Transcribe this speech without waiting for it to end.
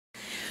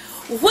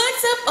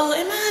What's up? Oh,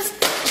 am I?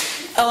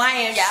 Oh, I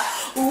am,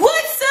 y'all.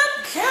 What's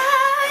up,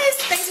 guys?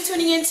 Thanks for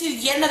tuning in to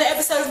yet another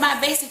episode of my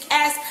basic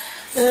ass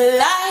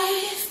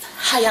life.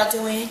 How y'all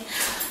doing?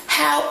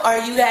 How are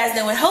you guys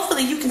doing?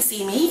 Hopefully you can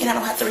see me and I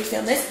don't have to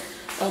refilm this.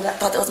 Oh, I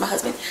thought that was my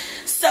husband.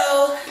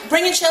 So,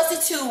 bringing Chelsea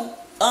to, did I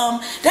tell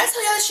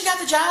y'all that she got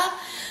the job?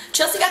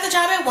 Chelsea got the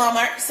job at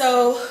Walmart,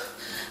 so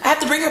I have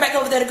to bring her back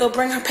over there to go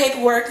bring her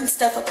paperwork and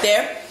stuff up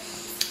there.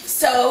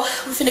 So,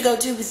 we're finna go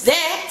do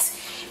that.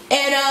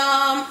 And,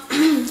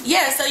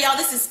 yeah, so y'all,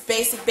 this is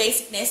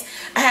basicness.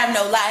 I have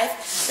no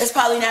life. There's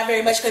probably not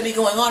very much going to be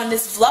going on in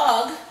this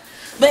vlog.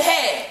 But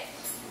hey,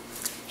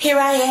 here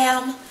I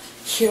am.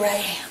 Here I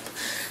am.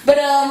 But,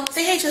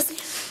 say hey, Chelsea.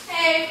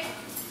 Hey.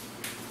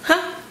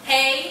 Huh?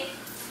 Hey.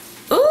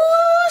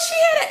 Ooh, she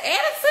had an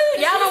attitude.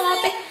 Y'all don't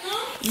want that.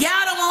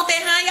 Y'all don't want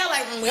that, huh? Y'all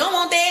like, we don't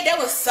want that. That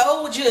was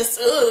so just,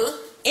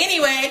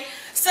 Anyway,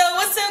 so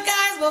what's up,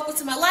 guys? Welcome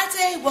to my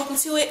latte. Welcome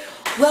to it.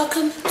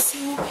 Welcome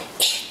to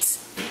it.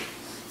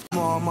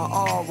 My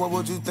all, what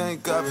would you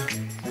think of it?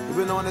 We've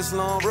been on this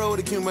long road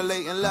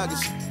accumulating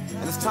luggage,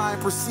 and as time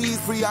proceeds,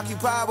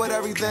 preoccupied with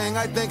everything,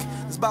 I think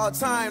it's about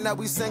time that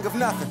we sing of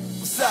nothing.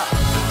 What's up?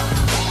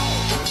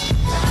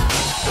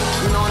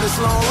 We've been on this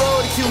long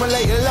road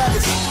accumulating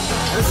luggage,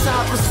 and as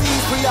time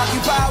proceeds,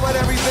 preoccupied with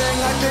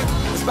everything, I think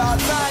it's about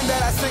time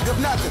that I sing of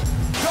nothing.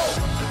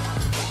 Go!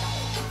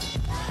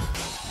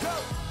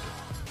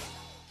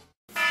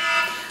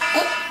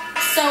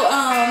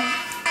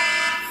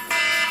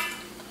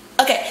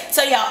 Okay,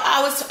 so y'all,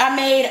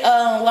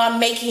 while I'm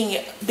making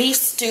beef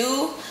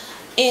stew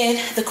in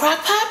the crock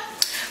pot,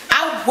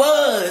 I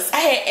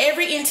had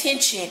every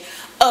intention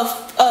of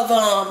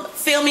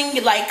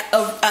filming like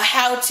a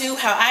how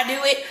I do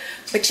it,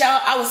 but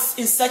y'all, I was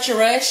in such a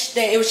rush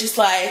that it was just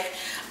like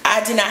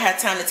I did not have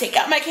time to take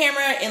out my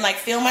camera and like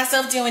film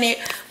myself doing it.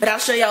 But I'll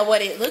show y'all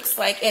what it looks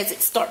like as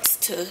it starts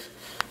to.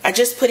 I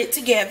just put it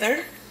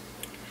together,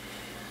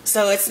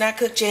 so it's not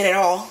cooked yet at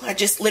all. I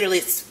just literally,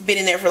 it's been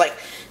in there for like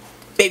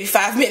maybe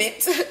 5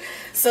 minutes.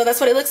 So that's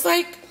what it looks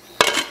like.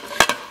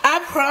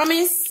 I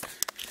promise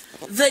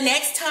the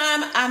next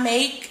time I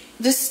make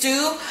the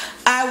stew,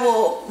 I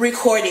will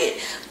record it.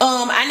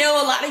 I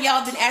know a lot of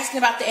y'all been asking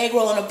about the egg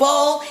roll in a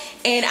bowl,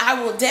 and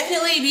I will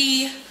definitely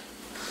be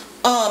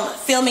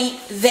filming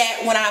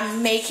that when I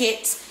make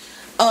it.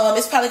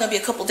 It's probably gonna be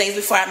a couple days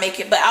before I make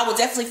it, but I will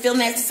definitely film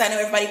that since I know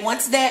everybody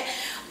wants that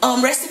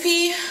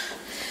recipe.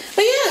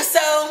 But yeah,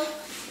 so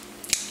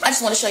I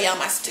just want to show y'all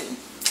my stew.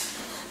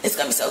 It's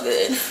gonna be so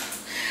good.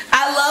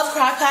 I love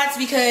crock pots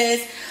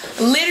because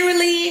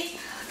literally,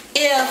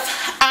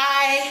 if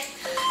I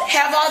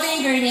have all the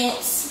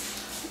ingredients,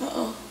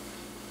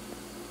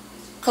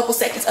 couple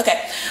seconds,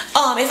 okay. If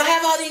I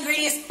have all the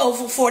ingredients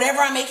for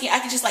whatever I'm making, I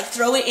can just like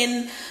throw it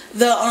in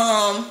the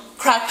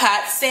crock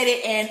pot, set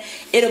it, and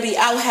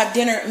I will have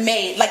dinner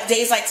made, like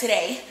days like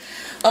today,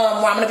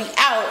 where I'm gonna be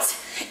out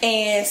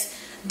and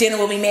dinner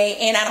will be made,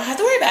 and I don't have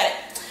to worry about it.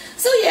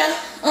 So yeah,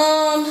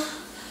 I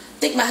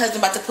think my husband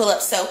about to pull up,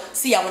 so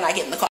see y'all when I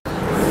get in the car.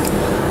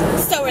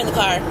 So we're in the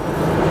car,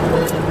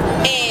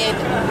 and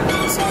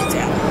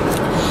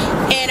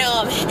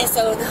and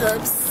so the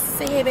hubs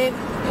say hey babe.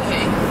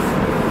 Hey.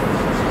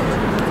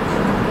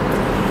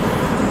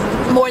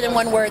 More than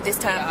one word this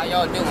time. How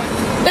y'all doing?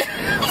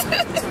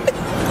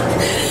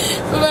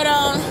 But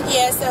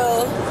yeah,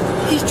 so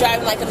he's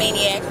driving like a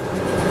maniac,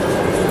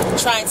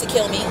 trying to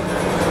kill me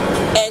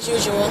as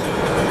usual.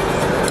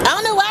 I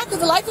don't know why, because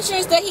the life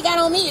insurance that he got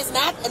on me is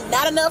not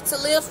enough to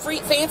live free,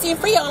 fancy and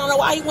free. I don't know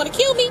why he want to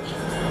kill me.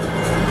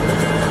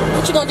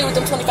 What you gonna do with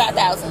them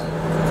 $25,000?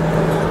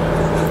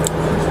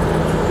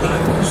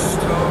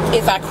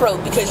 If I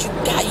croak because you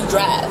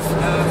drive.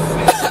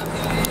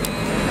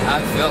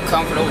 I feel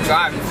comfortable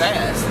driving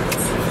fast.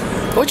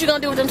 What you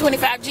gonna do with them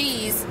 25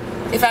 G's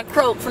if I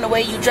croak from the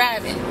way you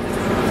driving?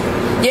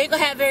 You ain't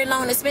gonna have very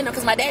long to spend them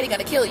because my daddy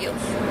gonna kill you.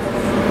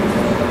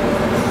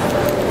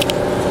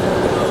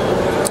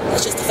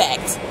 That's just a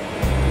fact.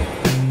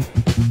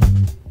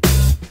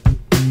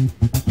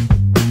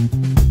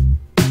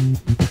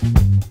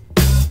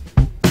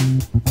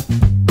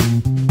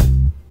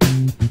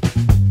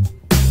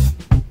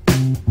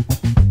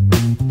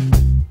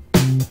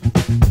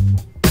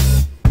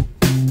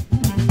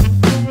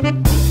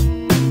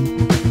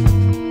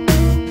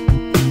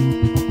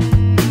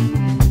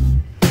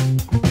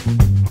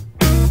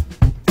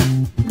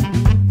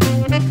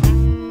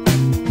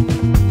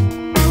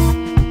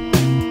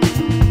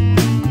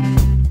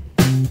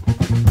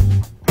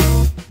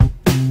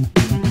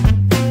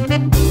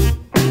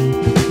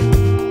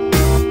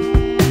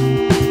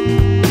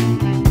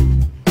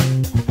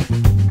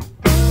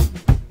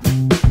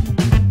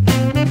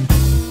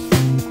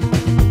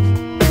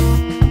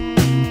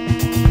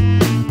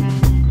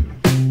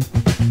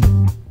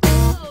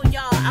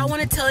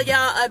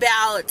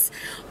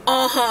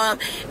 About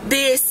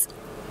this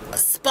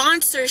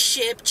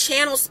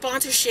channel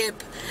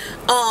sponsorship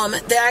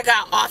that I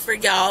got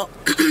offered, y'all.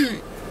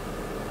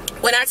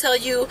 When I tell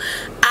you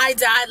I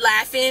died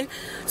laughing.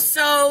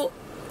 So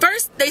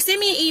first they sent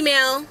me an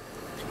email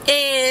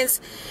and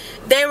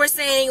they were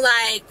saying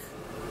like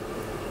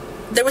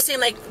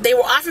they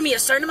were offering me a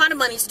certain amount of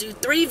money to do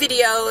 3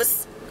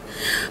 videos,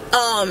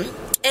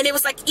 and it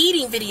was like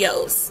eating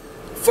videos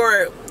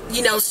for,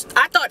 you know,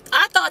 I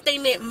thought they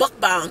meant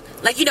mukbang,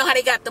 like, you know how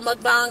they got the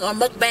mukbang or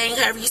mukbang,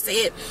 however you say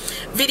it,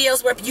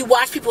 videos where you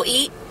watch people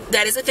eat.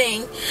 That is a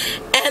thing.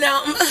 And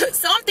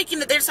so I'm thinking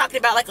that they're talking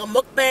about like a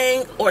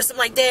mukbang or something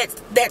like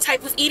that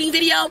type of eating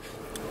video.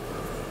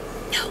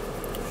 No.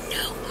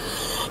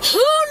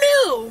 Who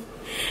knew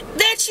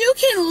that you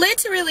can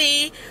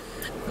literally,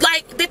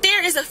 like, that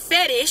there is a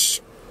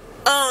fetish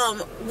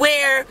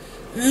where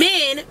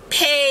men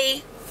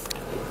pay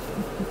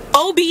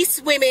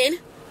obese women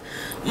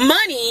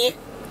money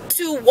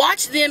to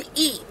watch them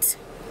eat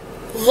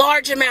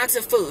large amounts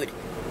of food?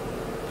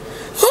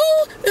 Who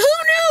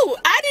knew?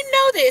 I didn't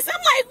know this. I'm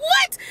like,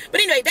 what? But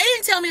anyway, they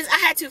didn't tell me this. I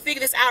had to figure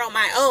this out on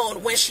my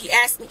own when she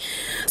asked me.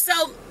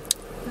 So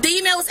the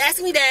email was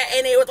asking me that,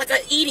 and it was like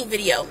an eating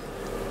video.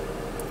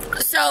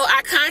 So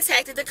I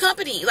contacted the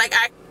company. Like,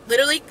 I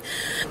literally,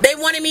 they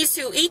wanted me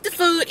to eat the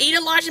food, eat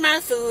a large amount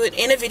of food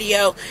in a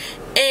video,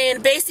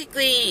 and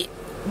basically,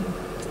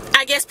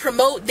 I guess,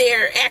 promote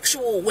their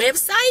actual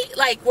website,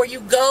 like where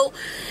you go,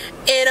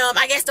 and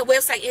I guess the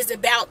website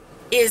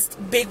is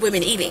big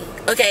women eating.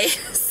 Okay,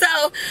 so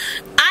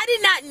I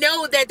did not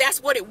know that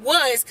that's what it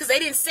was, because they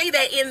didn't say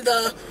that in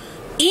the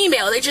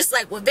email. They just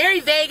like were very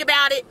vague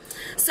about it.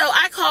 So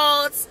I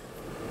called,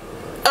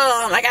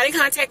 I got in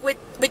contact with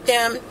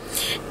them,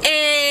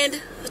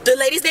 and the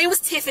lady's name was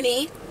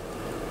Tiffany.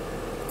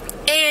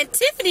 And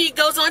Tiffany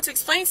goes on to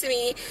explain to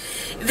me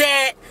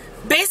that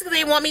basically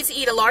they want me to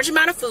eat a large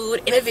amount of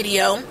food in a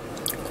video,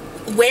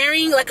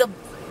 wearing like a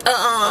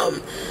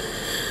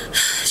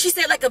she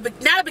said like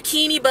not a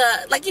bikini,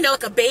 but like, you know,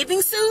 like a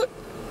bathing suit,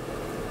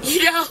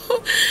 you know,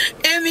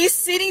 and me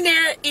sitting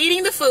there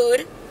eating the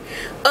food.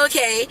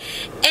 Okay,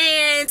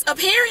 and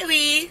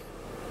apparently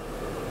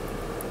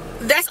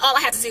that's all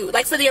I had to do.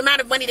 Like, for the amount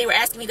of money they were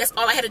asking me, that's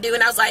all I had to do.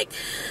 And I was like,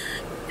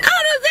 I don't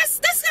know, that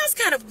sounds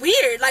kind of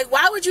weird. Like,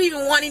 why would you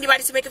even want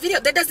anybody to make a video?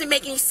 That doesn't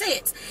make any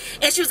sense.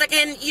 And she was like,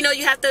 and you know,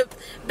 you have to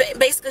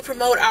basically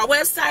promote our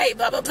website,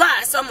 blah blah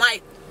blah. So I'm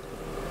like,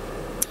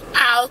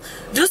 I'll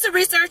do some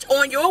research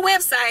on your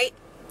website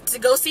to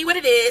go see what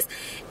it is,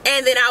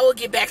 and then I will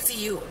get back to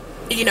you,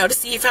 you know, to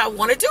see if I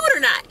want to do it or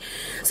not.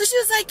 So she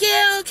was like,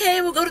 yeah,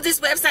 okay, we'll go to this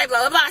website, blah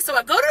blah blah. So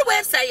I go to the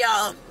website,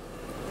 y'all.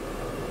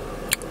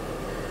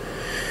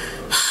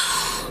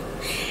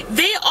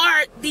 They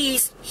are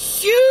these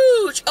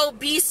huge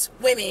obese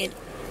women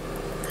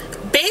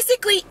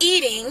basically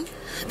eating.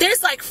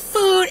 There's like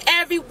food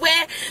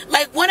everywhere.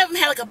 Like, one of them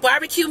had like a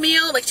barbecue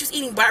meal, like she was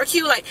eating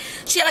barbecue, like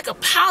she had like a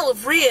pile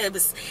of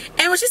ribs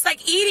and was just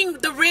like eating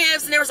the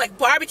ribs, and there was like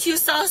barbecue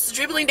sauce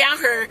dribbling down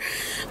her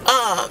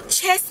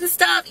chest and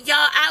stuff. Y'all,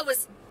 I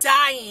was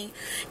dying.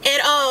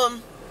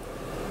 And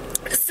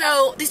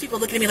so these people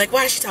looking at me like,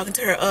 why is she talking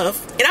to her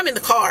and I'm in the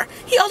car.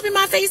 He all up in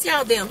my face,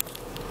 y'all, them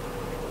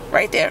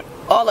right there,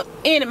 all up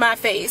in my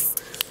face.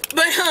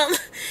 But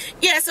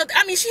yeah, so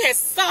I mean, she had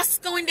sauce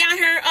going down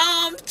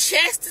her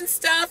chest and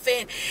stuff,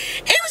 and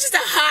it was just a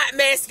hot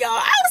mess, y'all.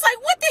 I was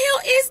like, what the hell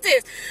is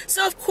this?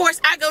 So of course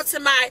I go to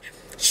my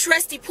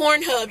trusty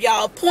Pornhub,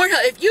 y'all.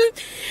 Pornhub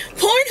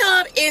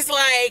is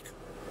like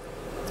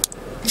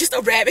just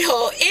a rabbit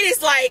hole. It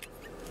is like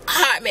a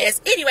hot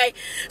mess. Anyway,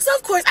 so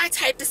of course I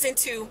typed this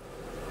into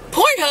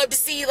Pornhub to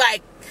see,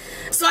 like,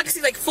 so I can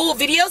see like full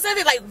videos of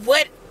it, like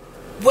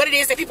what it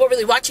is that people are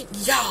really watching.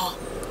 Y'all,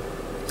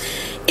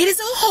 it is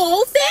a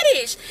whole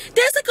fetish.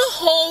 There's like a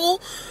whole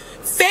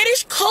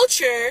fetish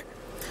culture,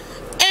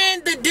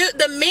 and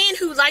the men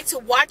who like to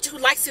watch, who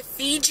likes to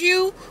feed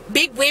you,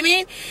 big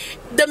women,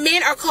 the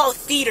men are called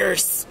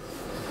feeders.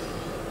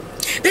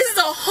 This is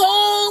a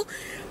whole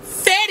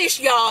fetish,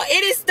 y'all.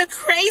 It is the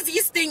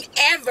craziest thing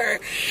ever. And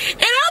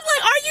I'm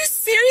like, are you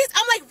serious?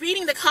 I'm like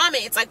reading the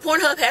comments, like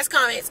Pornhub has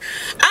comments.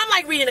 I'm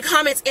like reading the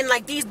comments, and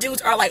like these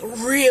dudes are like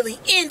really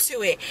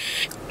into it,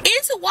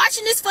 into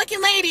watching this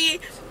fucking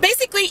lady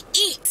basically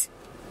eat.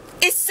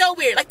 It's so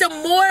weird. Like, the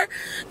more,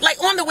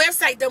 like on the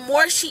website, the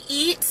more she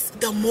eats,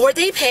 the more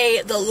they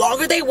pay, the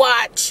longer they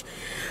watch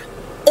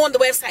on the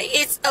website.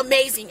 It's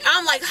amazing.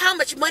 I'm like, how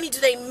much money do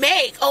they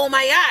make? Oh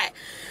my God.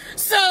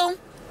 So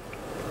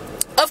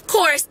of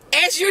course,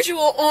 as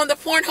usual on the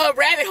Pornhub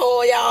rabbit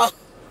hole, y'all,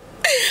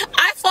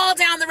 I fall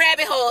down the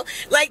rabbit hole.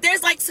 Like,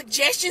 there's like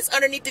suggestions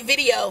underneath the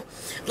video,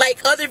 like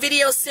other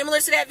videos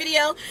similar to that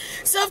video.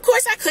 So of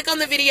course I click on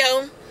the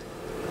video,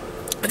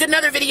 like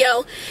another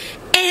video,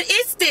 and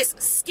it's this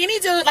skinny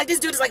dude. Like, this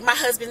dude is like my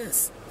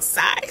husband's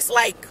size,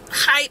 like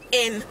height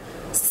and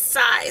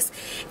size,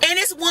 and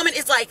this woman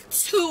is like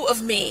 2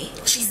 of me.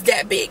 She's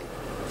that big.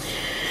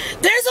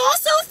 There's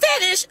also a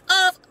fetish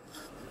of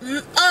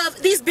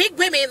these big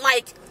women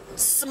like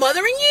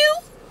smothering you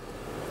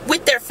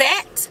with their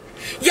fat.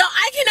 Y'all,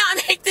 I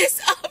cannot make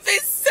this up.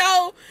 It's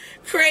so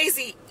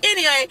crazy.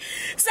 Anyway,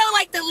 so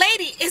like the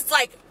lady is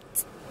like,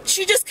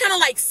 she just kind of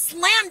like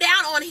slammed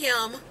down on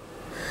him.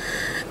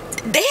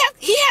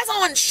 He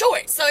has on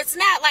shorts, so it's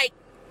not like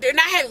they're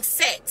not having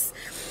sex.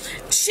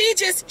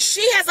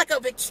 she has like a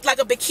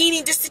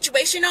bikini just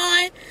situation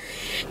on,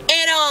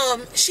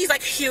 and she's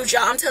like huge,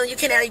 y'all. I'm telling you, you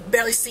can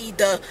barely see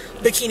the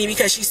bikini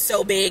because she's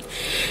so big,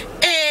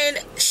 and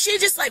she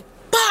just like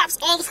bops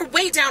all of her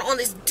weight down on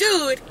this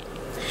dude,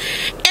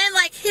 and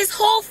like his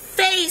whole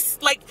face,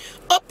 like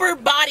upper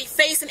body,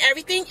 face, and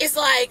everything is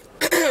like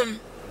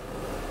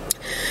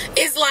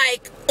is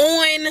like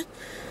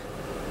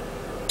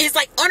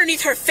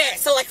underneath her fat.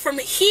 So like from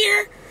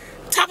here,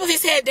 top of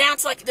his head down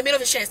to like the middle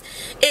of his chest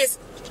is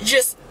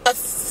just a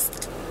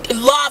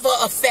lava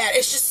of fat.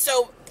 It's just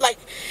so, like,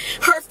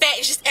 her fat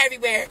is just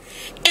everywhere,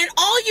 and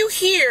all you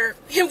hear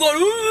him going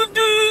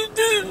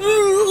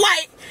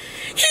like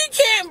he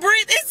can't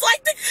breathe. It's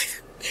like the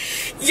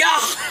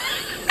y'all.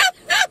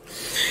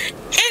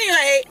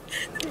 Anyway,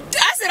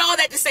 I said all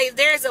that to say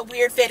there's a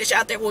weird fetish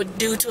out there with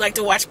dudes who like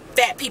to watch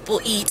fat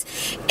people eat,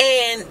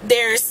 and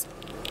there's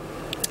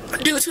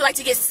dudes who like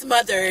to get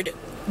smothered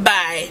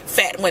by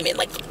fat women.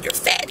 Like, you're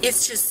fat.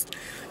 It's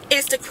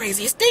the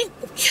craziest thing.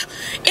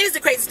 It is the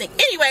craziest thing.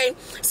 Anyway,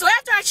 so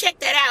after I checked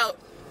that out,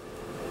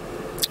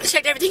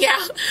 checked everything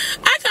out,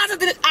 I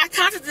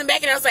contacted them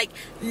back, and I was like,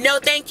 no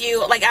thank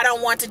you. Like, I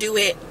don't want to do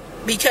it,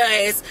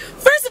 because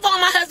first of all,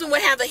 my husband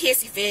would have a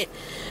hissy fit.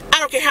 I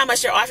don't care how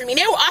much they're offering me.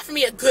 They were offering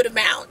me a good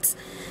amount.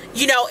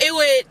 You know,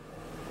 it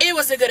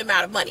was a good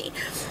amount of money.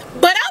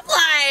 But I'm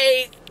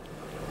like,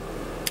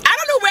 I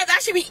don't know whether I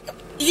should be,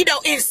 you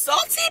know,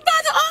 insulted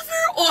by the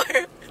offer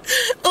or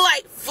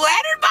like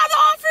flattered by the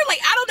offer.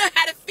 Like, I don't know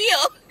how to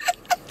feel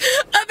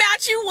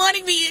about you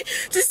wanting me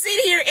to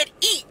sit here and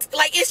eat.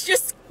 Like, it's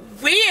just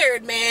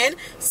weird, man.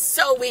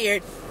 So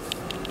weird.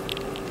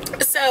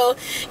 So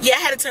yeah, I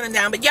had to turn them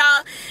down. But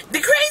y'all, the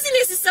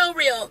craziness is so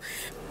real.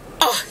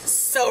 Oh,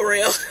 so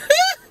real.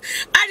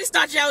 I just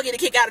thought y'all would get a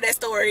kick out of that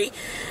story.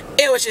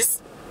 It was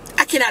just,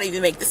 I cannot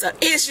even make this up.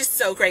 It's just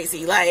so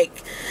crazy. Like,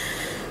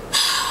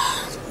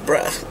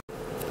 bruh.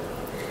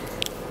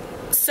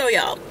 So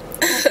y'all,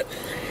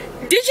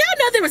 did y'all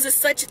know there was a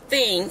such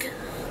thing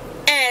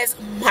as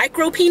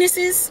micro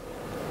penises?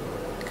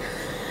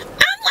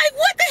 I'm like,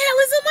 what the hell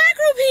is a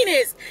micro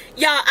penis?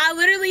 Y'all, I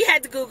literally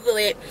had to Google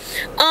it.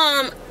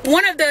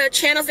 One of the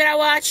channels that I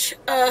watch,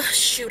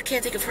 shoot,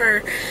 can't think of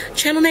her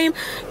channel name,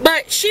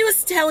 but she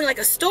was telling like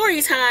a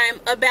story time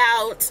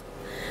about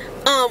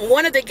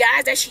one of the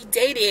guys that she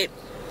dated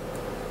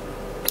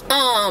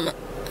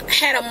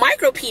had a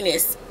micro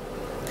penis.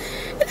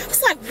 And I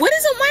was like, what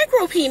is a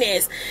micro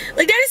penis?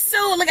 Like, that is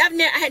so, like, I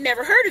had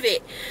never heard of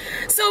it.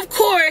 So of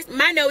course,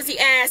 my nosy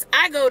ass,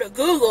 I go to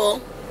Google.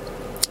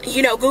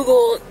 You know,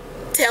 Google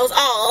tells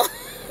all.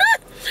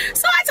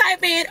 So I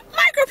type in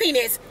micro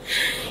penis.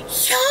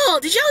 Y'all,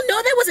 did y'all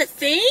know that was a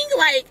thing?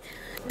 Like,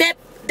 that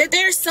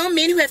there are some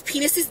men who have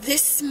penises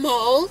this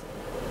small?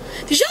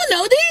 Did y'all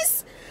know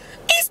this?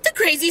 It's the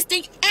craziest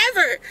thing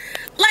ever.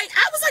 Like,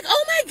 I was like,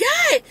 oh my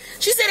god.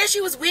 She said that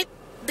she was with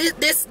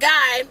this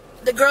guy,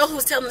 the girl who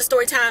was telling the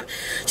story time.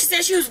 She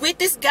said she was with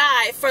this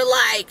guy for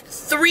like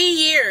 3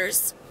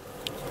 years,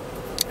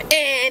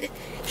 and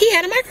he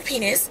had a micro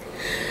penis.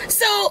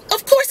 So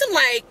of course I'm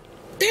like,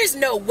 there's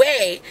no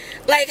way.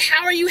 Like,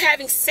 how are you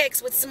having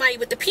sex with somebody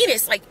with the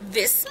penis like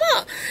this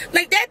small?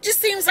 Like, that just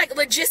seems like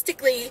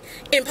logistically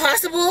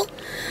impossible.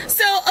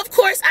 So of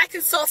course I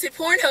consulted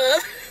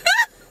Pornhub.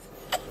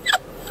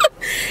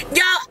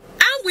 Y'all,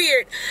 I'm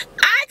weird.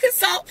 I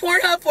consult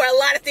Pornhub for a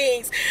lot of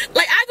things.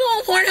 Like, I go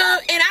on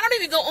Pornhub and I don't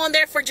even go on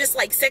there for just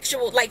like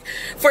sexual, like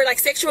for like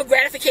sexual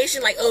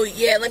gratification. Like, oh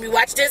yeah, let me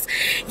watch this.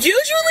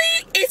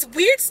 Usually it's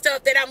weird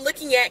stuff that I'm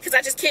looking at because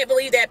I just can't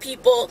believe that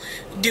people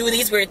do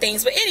these weird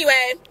things. But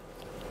anyway,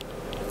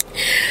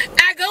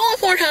 I go on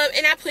Pornhub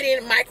and I put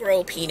in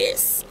micro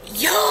penis.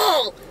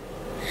 Y'all,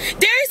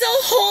 there's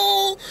a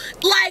whole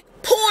like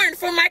porn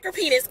for micro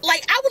penis.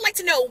 Like, I would like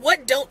to know,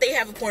 what don't they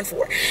have a porn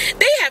for?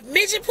 They have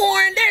midget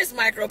porn, there's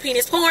micro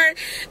penis porn,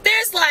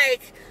 there's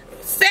like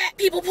fat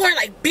people porn,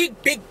 like big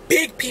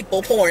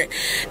people porn,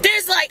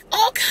 there's like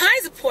all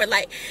kinds of porn.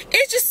 Like,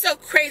 it's just so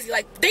crazy.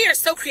 Like, they are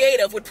so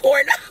creative with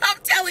porn. I'm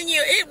telling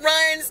you, it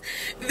runs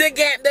the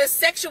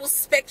sexual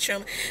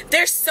spectrum.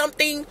 There's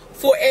something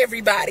for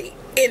everybody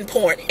in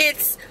porn.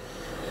 It's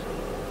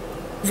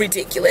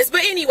ridiculous.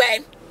 But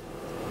anyway,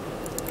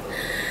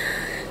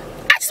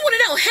 I just want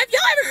to know, have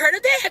y'all ever heard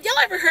of that? Have y'all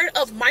ever heard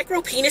of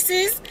micro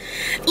penises?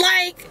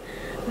 Like,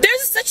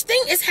 there's such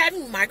thing as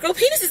having micro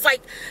penises.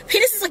 Like,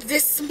 penises like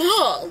this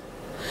small.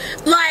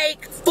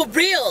 Like, for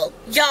real,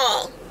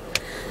 y'all.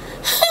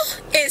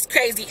 It's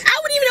crazy. I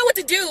wouldn't even know what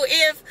to do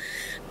if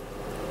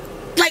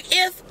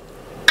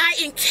I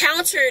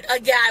encountered a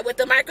guy with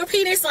a micro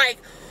penis, like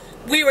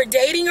we were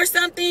dating or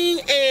something,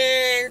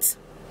 and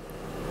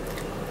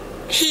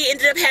he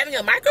ended up having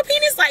a micro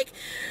penis. Like,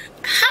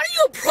 how do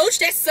you approach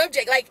that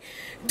subject? Like,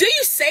 do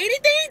you say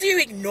anything? Do you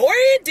ignore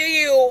it? Do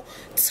you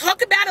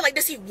talk about it? Like,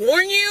 does he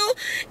warn you?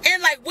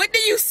 And like, what do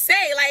you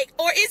say? Like,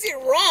 or is it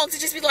wrong to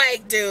just be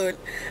like, dude,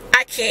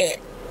 I can't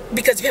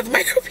because you have a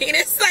micro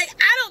penis? Like,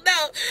 I don't know.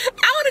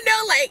 I want to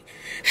know, like,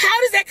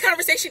 how does that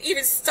conversation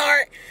even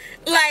start?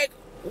 Like,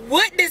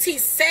 what does he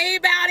say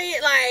about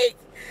it? Like,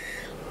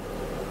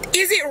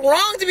 is it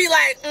wrong to be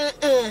like,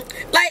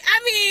 Like,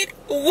 I mean,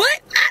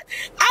 what?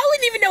 I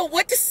wouldn't even know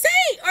what to say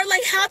or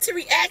like how to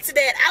react to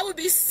that. I would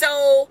be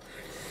so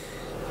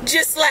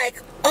just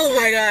like, oh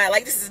my God,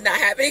 like this is not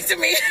happening to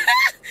me.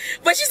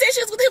 But she said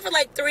she was with him for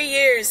like 3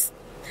 years,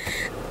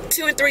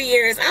 2 and 3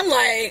 years. I'm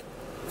like,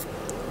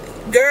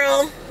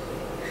 girl,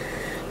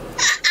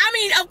 I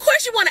mean, of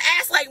course you want to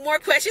ask like more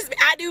questions.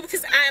 I do,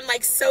 because I'm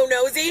like so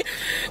nosy.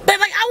 But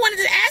like, I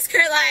wanted to ask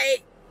her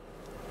like,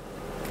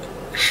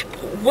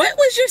 what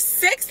was your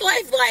sex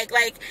life like?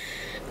 Like,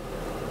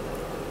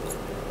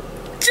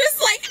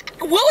 just like,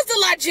 what was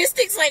the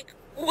logistics? Like,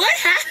 what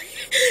happened?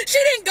 She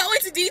didn't go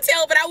into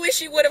detail, but I wish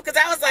she would have, because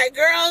I was like,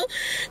 girl,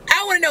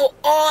 I want to know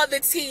all the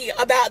tea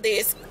about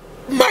this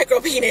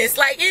micro penis.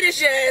 Like, it is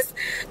just,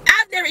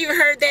 I've never even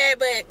heard that.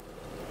 But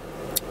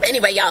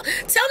anyway, y'all,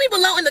 tell me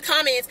below in the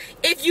comments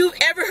if you've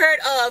ever heard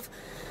of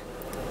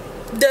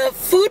the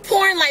food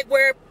porn, like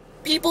where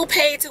people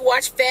pay to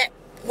watch fat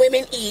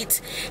women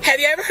eat. Have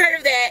you ever heard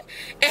of that?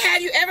 And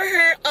have you ever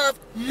heard of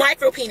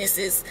micro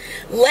penises?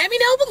 Let me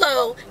know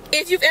below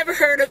if you've ever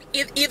heard of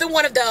either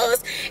one of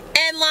those.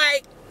 And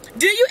like,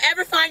 do you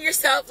ever find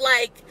yourself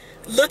like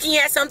looking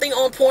at something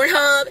on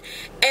Pornhub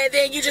and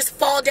then you just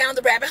fall down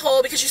the rabbit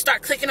hole because you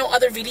start clicking on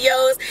other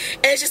videos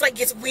and it just like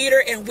gets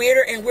weirder and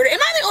weirder and weirder?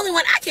 Am I the only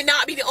one? I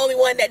cannot be the only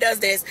one that does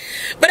this.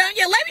 But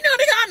yeah, let me know in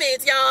the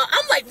comments, y'all.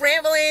 I'm like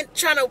rambling,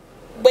 trying to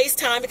waste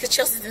time because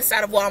Chelsea's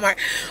inside of Walmart.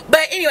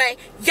 But anyway,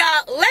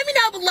 y'all, let me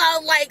know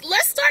below. Like,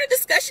 let's start a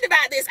discussion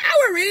about this. I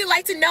would really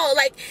like to know,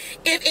 like,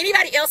 if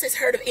anybody else has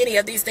heard of any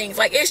of these things.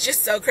 Like, it's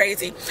just so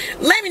crazy.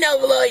 Let me know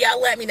below,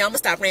 y'all. Let me know. I'm gonna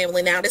stop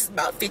rambling now. This is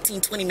about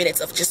 15-20 minutes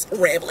of just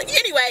rambling.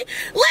 Anyway,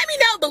 let me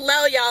know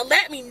below, y'all.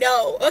 Let me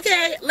know.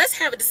 Okay, let's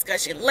have a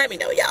discussion. Let me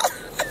know, y'all.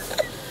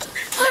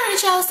 All right,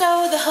 y'all,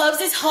 so the hubs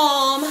is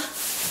home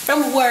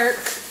from work.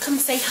 Come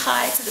say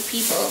hi to the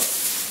people.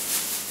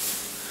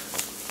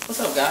 What's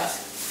up,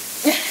 guys?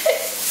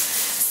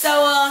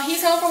 So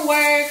he's home from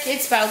work.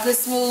 It's about good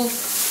smooth,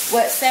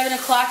 what, 7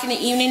 o'clock in the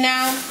evening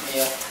now?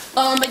 Yeah.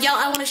 But y'all,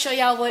 I want to show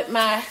y'all what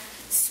my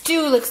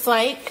stew looks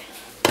like.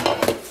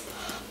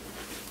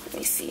 Let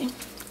me see.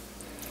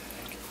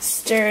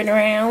 Stir it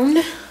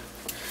around.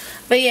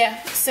 But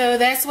yeah, so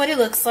that's what it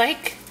looks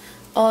like.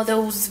 All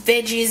those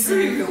veggies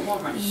and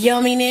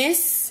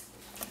yumminess.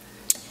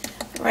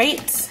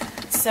 Right?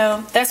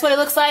 So that's what it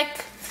looks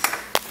like.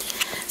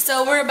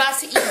 So we're about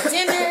to eat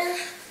dinner.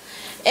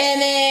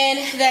 And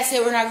then that's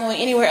it. We're not going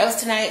anywhere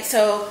else tonight.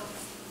 So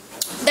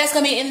that's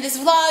going to be the end of this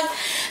vlog.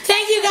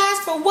 Thank you guys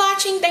for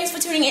watching. Thanks for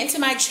tuning into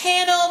my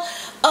channel.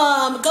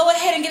 Go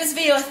ahead and give this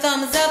video a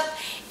thumbs up.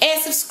 And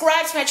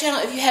subscribe to my channel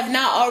if you have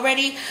not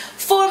already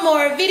for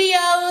more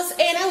videos.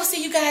 And I will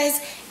see you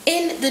guys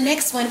in the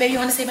next one. Baby, you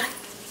want to say bye?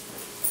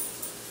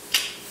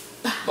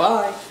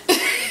 Bye.